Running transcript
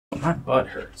my butt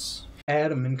hurts.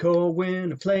 Adam and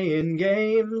Corwin are playing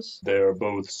games. They're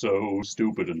both so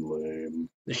stupid and lame.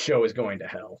 The show is going to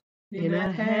hell. In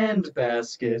a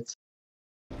handbasket.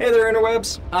 Hey there,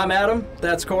 interwebs. I'm Adam.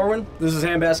 That's Corwin. This is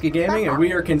HandbasketGaming, and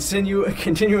we are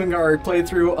continuing our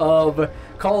playthrough of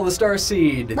Call of the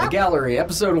Starseed, The Gallery,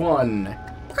 Episode 1.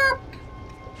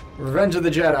 Revenge of the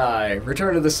Jedi,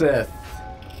 Return of the Sith.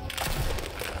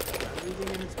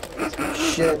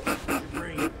 Shit.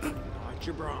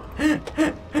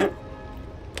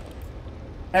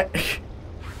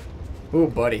 Ooh,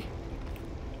 buddy.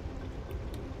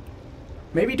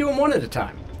 Maybe do them one at a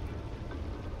time.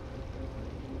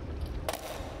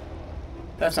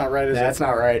 That's not right, is it? That's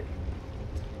not right.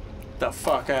 The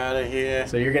fuck out of here.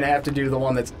 So you're gonna have to do the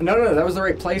one that's... No, that was the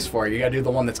right place for it. You gotta do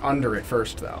the one that's under it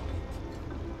first, though.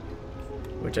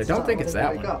 Which I don't think it's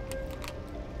that one.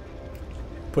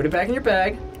 Put it back in your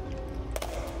bag.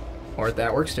 Or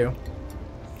that works too.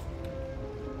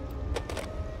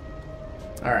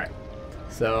 Alright.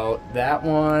 So that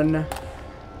one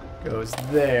goes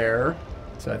there.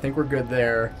 So I think we're good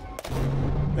there.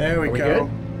 There we go.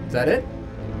 Good? Is that it?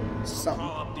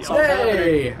 Something.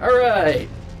 Hey! Alright!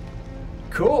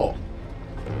 Cool.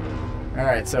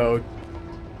 Alright, so...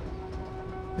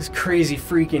 This crazy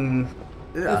freaking...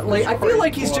 like, I feel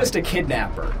like he's just a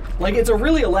kidnapper. Like, it's a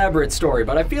really elaborate story,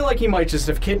 but I feel like he might just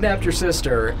have kidnapped your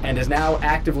sister and is now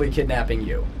actively kidnapping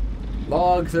you.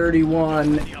 Log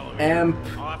 31, amp,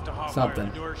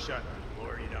 something.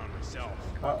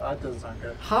 That doesn't sound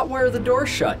good. Hotwire the door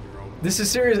shut. This is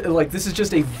serious. Like, this is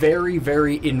just a very,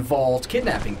 very involved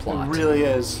kidnapping plot. It really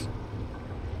is.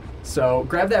 So,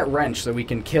 grab that wrench so we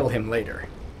can kill him later.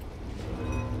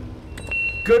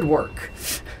 Good work.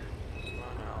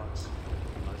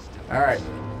 Alright.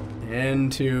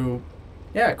 Into...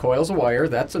 Yeah, coils of wire.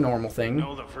 That's a normal thing.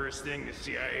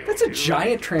 That's a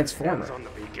giant transformer. On the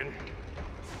beacon.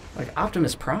 Like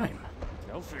Optimus Prime.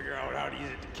 They'll figure out how to use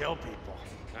it to kill people.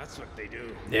 That's what they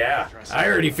do. Yeah, I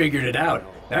already figured it out.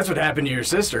 That's what happened to your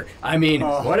sister. I mean,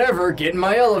 whatever, get in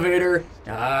my elevator.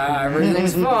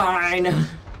 Everything's fine.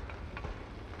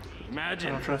 Imagine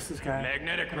I don't trust this guy.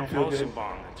 magnetic I don't feel repulsion good.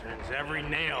 bomb that turns every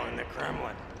nail in the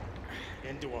Kremlin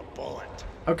into a bullet.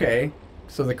 Okay,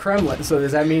 so the Kremlin, so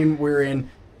does that mean we're in...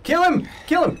 Kill him!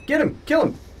 Kill him! Get him! Kill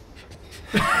him!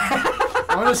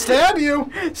 I'm gonna stab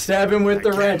you! Stab him with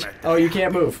the wrench. Oh, you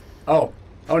can't move. Oh.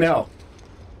 Oh no.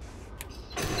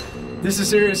 This is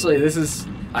seriously, this is...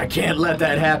 I can't let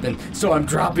that happen, so I'm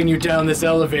dropping you down this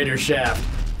elevator shaft.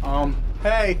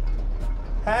 Hey!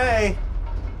 Hey!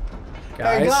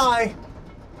 Guys. Hey, guy!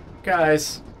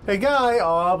 Guys. Hey, guy!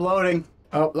 Oh, bloating.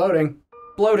 Oh, loading.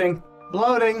 Bloating.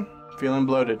 Bloating. Feeling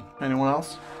bloated. Anyone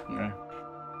else? Okay.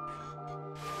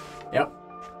 Yep.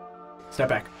 Step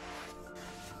back.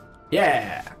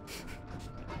 Yeah!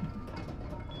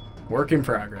 Work in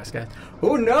progress, guys.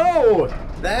 Oh no!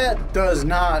 That does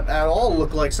not at all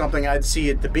look like something I'd see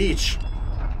at the beach.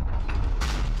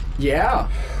 Yeah.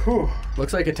 Whew.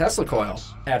 Looks like a Tesla coil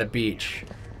at a beach.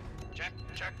 Check.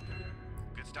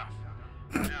 Good stuff.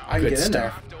 I can Good get in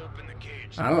there. stuff. To open the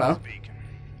cage. I don't know. Beacon.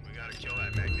 We gotta kill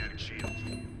that magnetic shield.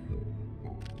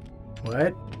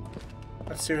 What?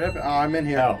 Let's see what happens. Oh, I'm in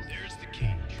here. Oh. There's the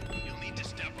cage. You'll need to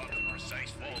step up the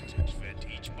precise voltage fed to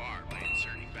each bar by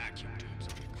inserting vacuum tubes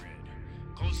on the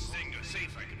grid. Closest thing to a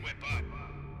safe I can whip up.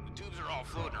 The tubes are all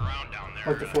floating around down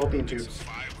there. Like the fallopian tubes.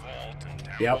 5 volt and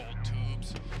 10 Yep. volt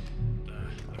tubes.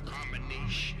 The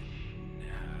combination.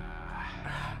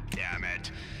 Damn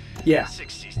it. Yeah.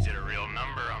 60s did a real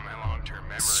number on my long-term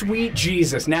memory. Sweet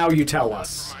Jesus, now you tell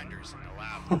us. Reminders in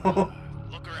the lab.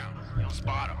 Look around. You'll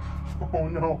spot them. Oh,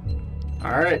 no.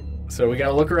 Alright, so we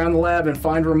gotta look around the lab and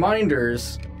find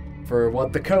reminders for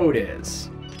what the code is.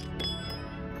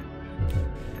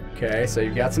 Okay, so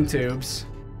you've got some tubes.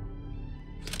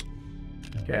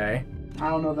 Okay. I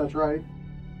don't know if that's right.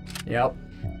 Yep.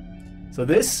 So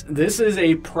this is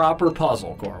a proper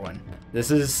puzzle, Corwin. This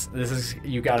is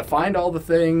you gotta find all the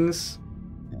things.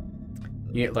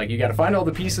 You gotta find all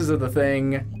the pieces of the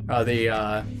thing,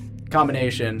 the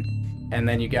combination, and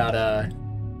then you gotta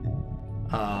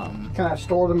Can I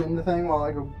store them in the thing while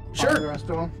I go Sure. find the rest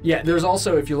of them? yeah, there's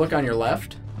also, if you look on your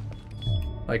left,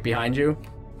 like behind you,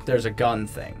 there's a gun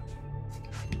thing.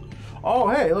 Oh,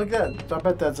 hey, look at that. I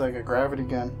bet that's like a gravity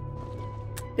gun.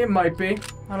 It might be.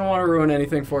 I don't want to ruin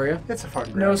anything for you. It's a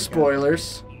fucking No gravity gun.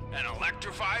 spoilers. An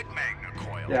electrified magna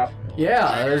coil. Yeah.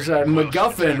 Yeah, there's a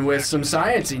MacGuffin with some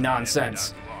sciencey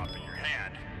nonsense. Blow up in your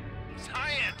hand.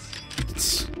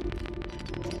 Science!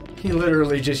 He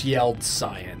literally just yelled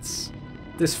science.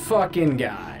 This fucking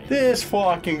guy. This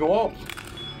fucking... Whoa.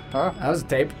 Huh? That was a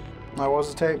tape. That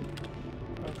was a tape.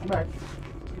 Come back.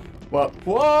 Well,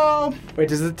 Whoa! wait,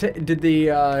 did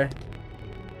the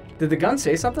gun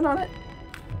say something on it?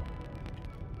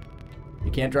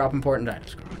 You can't drop important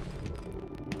items.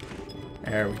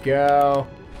 There we go.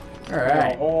 All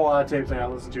right. A whole lot of tapes I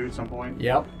gotta listen to at some point.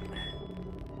 Yep.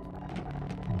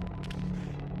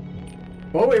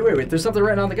 Oh, wait. There's something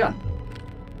written on the gun.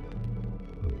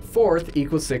 4th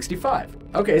equals 65.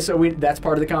 Okay, so that's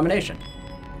part of the combination.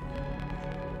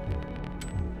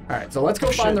 All right, so let's go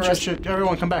find the rest.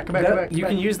 Everyone, come back, come back. You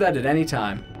can use that at any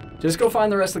time. Just go find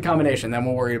the rest of the combination, then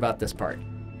we'll worry about this part.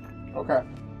 Okay.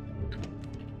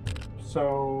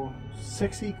 So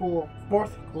 4th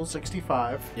equals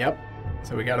 65. Yep.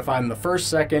 So we got to find the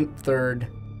 1st, 2nd, 3rd,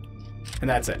 and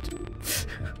that's it.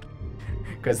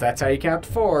 Because that's how you count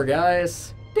to 4,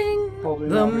 guys. Ding. Probably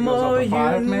The not, it goes up more to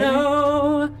 5, you maybe?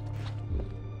 know.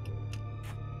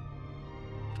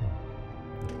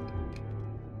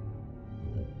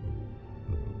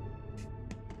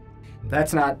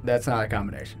 That's not a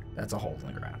combination. That's a hole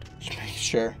in the ground.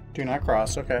 Sure. Do not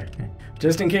cross. Okay.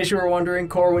 Just in case you were wondering,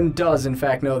 Corwin does in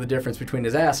fact know the difference between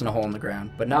his ass and a hole in the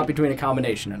ground, but not between a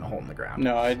combination and a hole in the ground.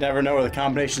 No, I never know where the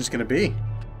combination's gonna be.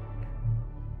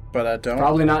 But I don't.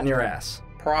 Probably not in your ass.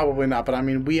 Probably not. But I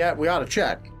mean, we ought to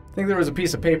check. I think there was a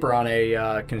piece of paper on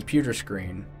a computer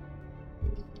screen.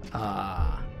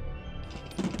 Back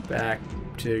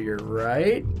to your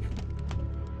right.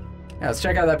 Yeah, let's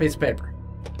check out that piece of paper.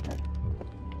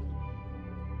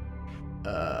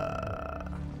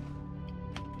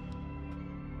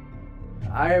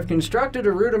 I have constructed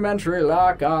a rudimentary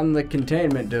lock on the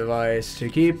containment device to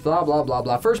keep blah blah blah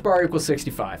blah. First bar equals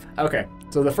 65. Okay,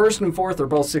 so the 1st and 4th are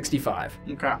both 65.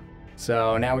 Okay.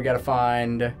 So now we gotta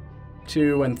find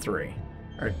 2 and 3.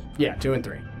 Or, yeah, 2 and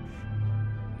 3.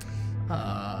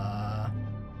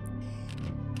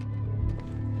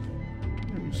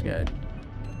 Just good.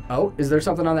 Oh, is there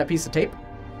something on that piece of tape?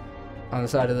 On the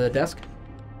side of the desk?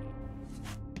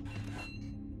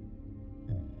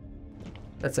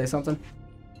 That say something?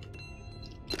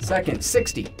 2nd,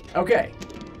 60. Okay.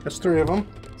 That's 3 of them.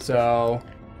 So,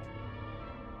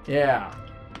 yeah.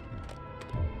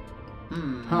 We're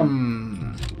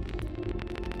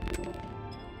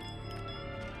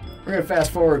gonna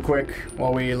fast forward quick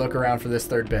while we look around for this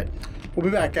 3rd bit. We'll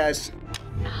be back, guys.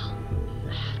 Al,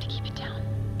 I have to keep it down.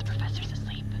 The professor's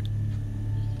asleep.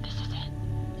 This is it.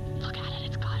 Look at it,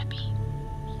 it's gotta be.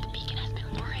 The beacon has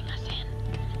been luring us in,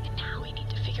 and now we need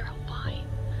to figure out why.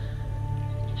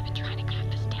 I've been trying to crack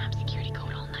this damn security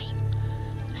code all night.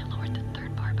 I lowered the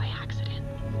 3rd bar by accident.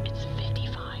 It's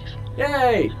 55.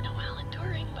 Yay! I'm no Alan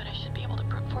Turing, but I should be able to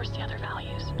brute force the other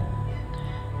values.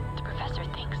 The professor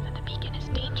thinks that the beacon is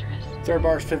dangerous. 3rd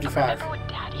bar is 55. Remember what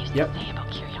Dad used Yep. to say about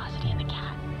curiosity and the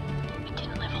cat? It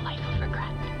didn't live a life of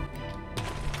regret.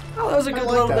 Oh, that was a good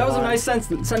like little. that That was a line. nice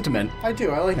sentiment. I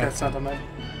do. I like that sentiment.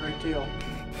 Great deal.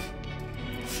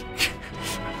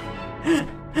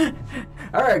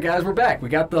 All right, guys, we're back. We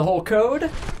got the whole code,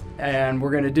 and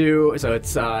we're gonna do. So it's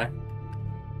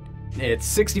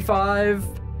 65,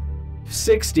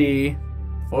 60.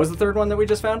 What was the 3rd one that we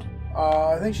just found?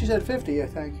 I think she said 50. I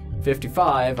think.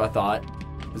 55. I thought.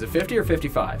 Was it 50 or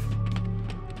 55?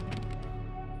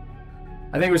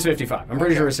 I think it was 55. I'm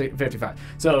pretty sure it was 55.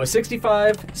 So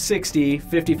 65, 60,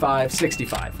 55,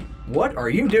 65. What are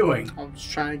you doing? I'm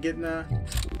just trying to get in a...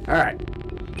 All right.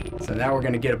 So now we're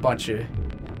gonna get a bunch of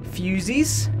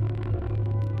fusies.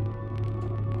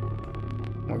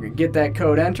 We're gonna get that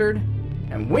code entered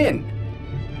and win.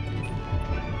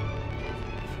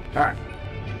 All right.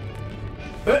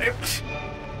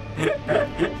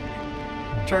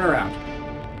 Turn around.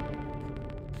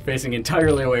 Facing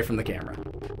entirely away from the camera.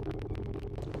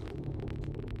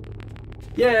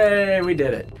 Yay, we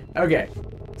did it. Okay,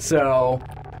 so...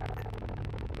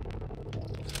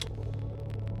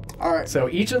 Alright. So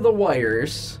each of the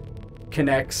wires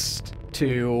connects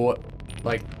to,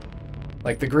 like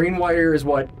the green wire is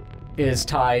what is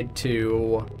tied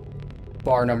to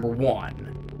bar number 1.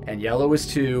 And yellow is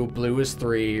 2, blue is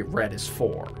 3, red is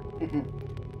 4.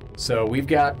 So we've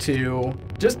got to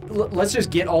let's just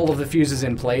get all of the fuses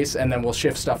in place, and then we'll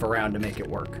shift stuff around to make it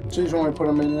work. So you just want to put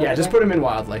them in there? Yeah, just put them in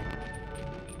wildly.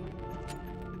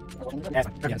 Yes.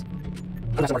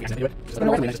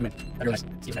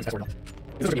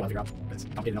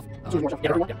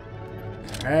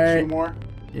 Alright. 2 more.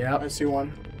 Yep. I see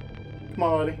one. Come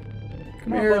on, buddy.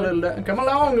 Come here, come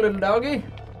along, little doggy.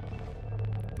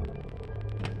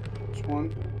 There's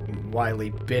one.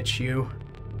 Wily bitch, you.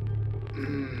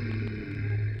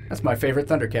 That's my favorite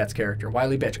Thundercats character,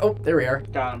 Wily bitch. Oh, there we are.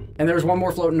 Got him. And there's one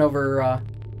more floating over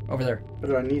there. But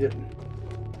do I need it?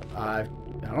 I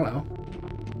don't know.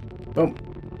 Boom.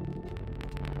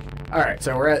 All right,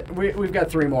 so we've got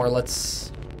 3 more.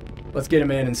 Let's get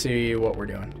them in and see what we're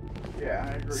doing. Yeah,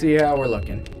 I agree. See how we're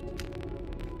looking.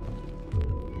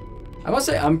 I must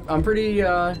say I'm pretty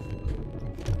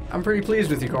pleased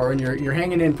with you, Corwin. You're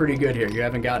hanging in pretty good here. You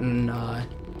haven't gotten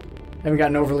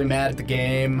overly mad at the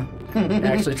game.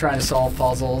 Actually trying to solve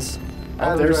puzzles.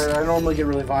 I normally get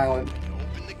really violent.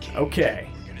 Open the cage. Okay.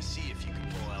 We're gonna see if you can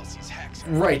pull Elsie's hex.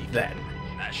 Right then.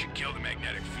 That should kill the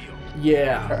magnetic field.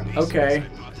 Yeah. Okay.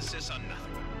 Hypothesis unknown.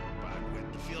 But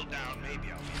with the field down,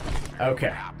 maybe I'll be able to figure out Okay.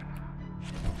 what happened.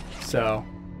 So,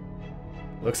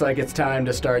 looks like it's time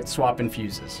to start swapping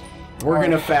fuses. We're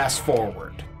gonna fast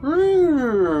forward.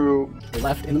 Ooh.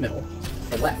 Left in the middle.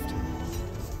 Or left.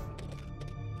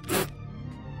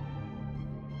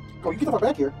 Oh, you get the fuck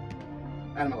back here.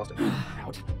 And I lost it.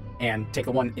 Out. And take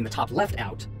the one in the top left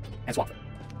out and swap it.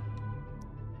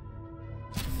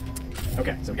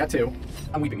 Okay, so we got 2.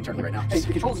 I'm weeping internally right now. Hey,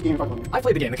 the controls of the game fucking. I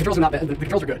played the game. The controls are not bad. The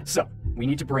controls are good. So, we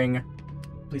need to bring...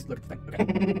 Please look at the thing.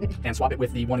 Okay. And swap it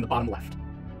with the one in the bottom left.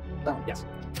 That one. Yes.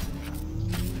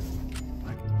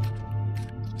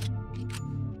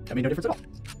 That made no difference at all.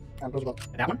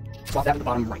 That one? Swap that with the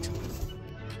bottom right.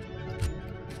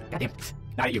 God damn it.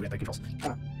 Not at you, at the controls.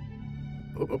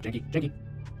 Oh, janky, janky.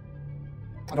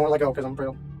 I don't want to let go because I'm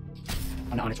frail.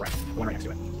 On its right. The one right next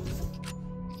to it.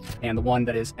 And the one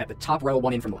that is at the top row,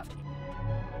 one in from the left.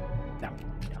 That one.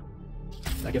 Yeah.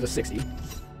 That gives us 60.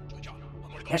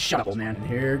 Yeah, shut up, old man. And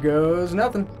here goes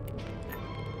nothing.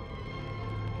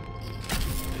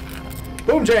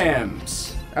 Boom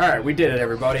jams! Alright, we did it,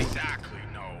 everybody. Exactly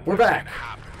know We're what's back. gonna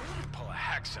happen when you pull a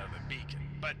hex out of the beacon,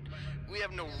 but we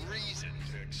have no reason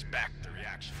to expect the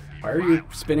reaction to be Why are you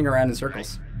spinning around in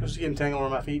circles? I'm just getting tangled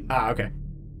on my feet. Ah, okay.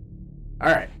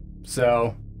 Alright,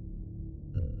 so...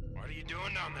 What are you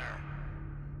doing down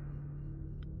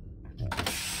there?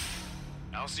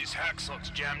 Elsie's hex looks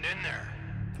jammed in there.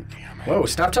 Damn it. Whoa,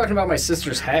 stop talking about my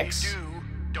sister's hex. If you do,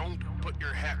 don't put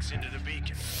your hex into the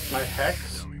beacon. My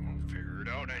hex? So we won't figure it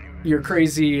out anyway. Your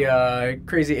crazy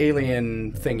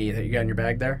alien thingy that you got in your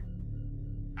bag there?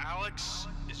 Alex,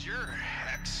 is your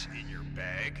hex in your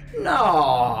bag?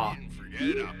 No. You didn't forget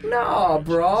it up there. No,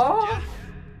 bro.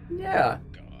 Yeah. Yeah.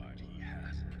 God, he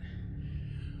has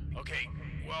it. Okay,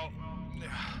 well,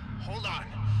 hold on.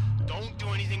 Don't do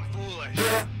anything foolish.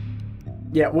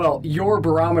 Yeah, well, your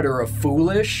barometer of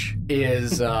foolish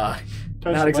is not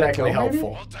exactly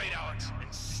helpful. Hold tight, Alex,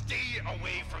 and stay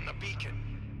away from the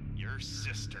beacon. Your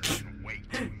sister can wait.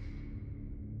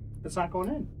 It's not going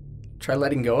in. Try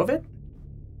letting go of it?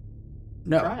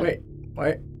 No, Try it. wait.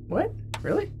 Wait, what?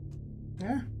 Really?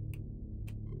 Yeah.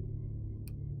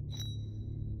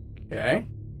 Okay.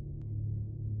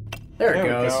 There it There we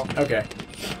goes. go. Okay.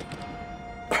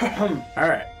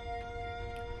 Alright.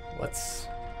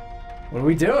 What are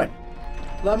we doing?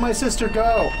 Let my sister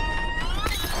go.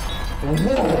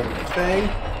 Whoa. Thing.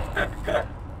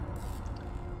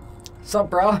 Sup,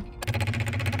 bro?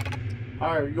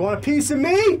 Alright, you want a piece of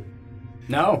me?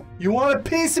 No, You want a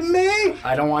piece of me?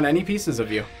 I don't want any pieces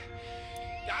of you.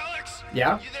 Alex!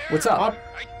 Yeah? You there? What's up?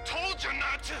 I told you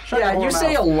not to. Yeah, your you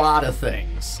say a mouth. lot of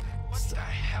things. What the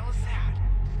hell is that?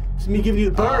 It's me giving you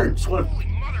the birds. What? Holy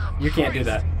mother of You can't do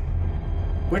that.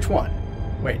 Which one?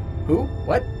 Wait, who?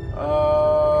 What?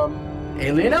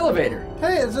 Alien elevator.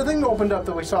 Hey, there's a thing that opened up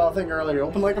that we saw a thing earlier. It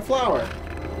opened like a flower.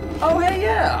 Oh, hey,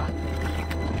 yeah.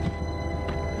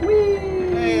 Whee!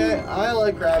 Hey, I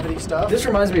like gravity stuff. This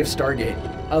reminds me of Stargate.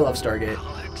 I love Stargate.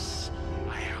 Alex,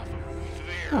 I have a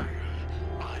very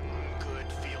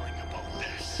ungood feeling about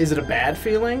this. Is it a bad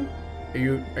feeling? Are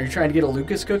you trying to get a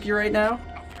Lucas cookie right now?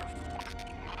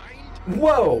 Mind?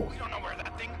 Whoa! We don't know where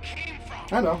that thing came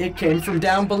from. I know. It came from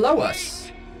down below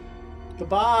us.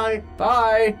 Goodbye.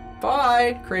 Bye.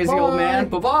 Bye, crazy old man.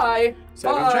 Bye. Bye-bye.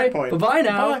 Second Bye. checkpoint. Bye-bye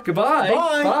now. Bye. Goodbye.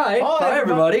 Bye. Bye. Bye. Bye,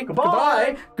 everybody.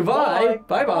 Goodbye. Goodbye. Goodbye.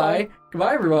 Bye. Bye-bye.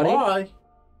 Goodbye, everybody. Bye.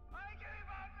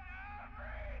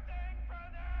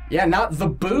 Yeah, not the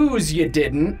booze you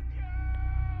didn't.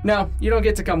 No, you don't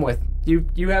get to come with. You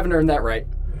haven't earned that right.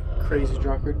 Crazy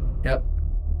drunkard. Yep.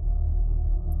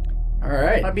 All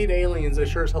right. I meet aliens. I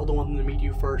sure as hell don't want them to meet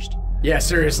you first. Yeah,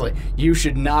 seriously. You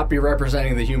should not be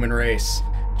representing the human race.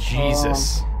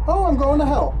 Jesus. Oh, I'm going to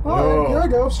hell. All Whoa. right, here I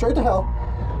go. Straight to hell.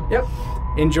 Yep.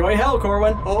 Enjoy hell,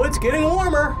 Corwin. Oh, it's getting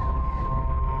warmer.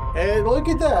 And look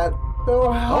at that. Oh,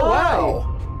 Oh, hi.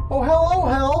 wow. Oh, hello,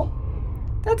 hell.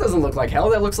 That doesn't look like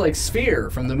hell. That looks like Sphere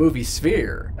from the movie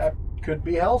Sphere. That could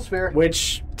be hell sphere.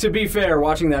 Which, to be fair,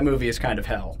 watching that movie is kind of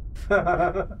hell.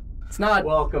 It's not.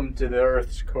 Welcome to the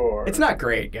Earth's core. It's not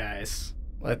great, guys.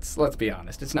 Let's be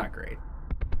honest. It's not great.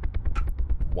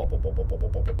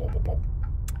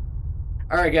 All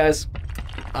All right, guys.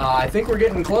 I think we're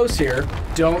getting close here.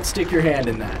 Don't stick your hand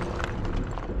in that.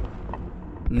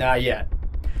 Not yet.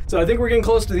 So I think we're getting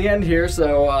close to the end here,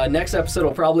 so next episode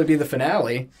will probably be the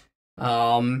finale.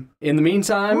 In the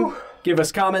meantime, give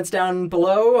us comments down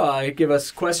below, give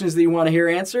us questions that you want to hear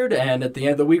answered, and at the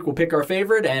end of the week, we'll pick our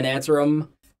favorite and answer them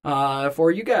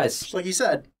for you guys. Just like he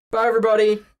said. Bye,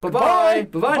 everybody. Bye-bye.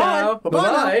 Bye-bye now.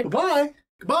 Bye-bye. Bye-bye.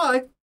 Goodbye.